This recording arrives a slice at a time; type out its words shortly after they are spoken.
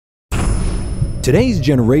Today's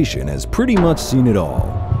generation has pretty much seen it all.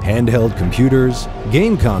 Handheld computers,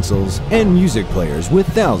 game consoles, and music players with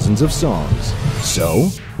thousands of songs. So,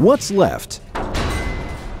 what's left?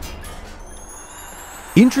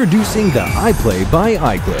 Introducing the Eyeplay by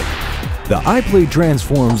Eyeplay. The Eyeplay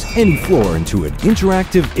transforms any floor into an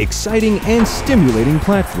interactive, exciting, and stimulating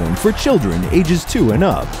platform for children ages 2 and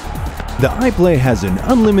up. The Eyeplay has an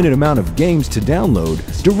unlimited amount of games to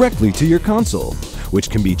download directly to your console, which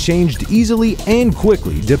can be changed easily and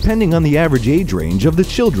quickly depending on the average age range of the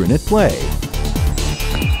children at play.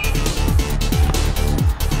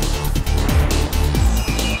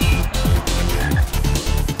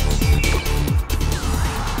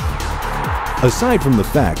 Aside from the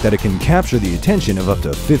fact that it can capture the attention of up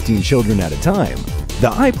to 15 children at a time,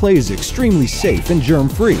 the Eyeplay is extremely safe and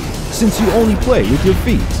germ-free since you only play with your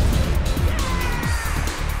feet.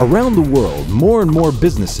 Around the world, more and more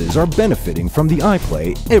businesses are benefiting from the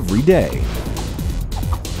Eyeplay every day.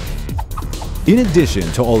 In addition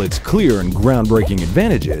to all its clear and groundbreaking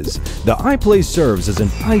advantages, the Eyeplay serves as an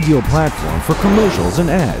ideal platform for commercials and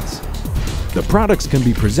ads. The products can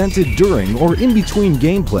be presented during or in between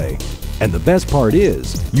gameplay, and the best part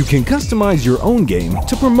is, you can customize your own game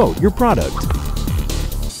to promote your product.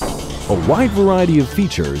 A wide variety of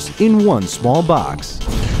features in one small box.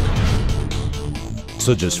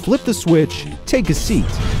 So just flip the switch, take a seat,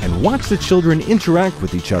 and watch the children interact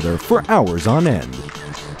with each other for hours on end.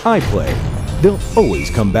 Eyeplay, they'll always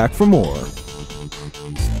come back for more.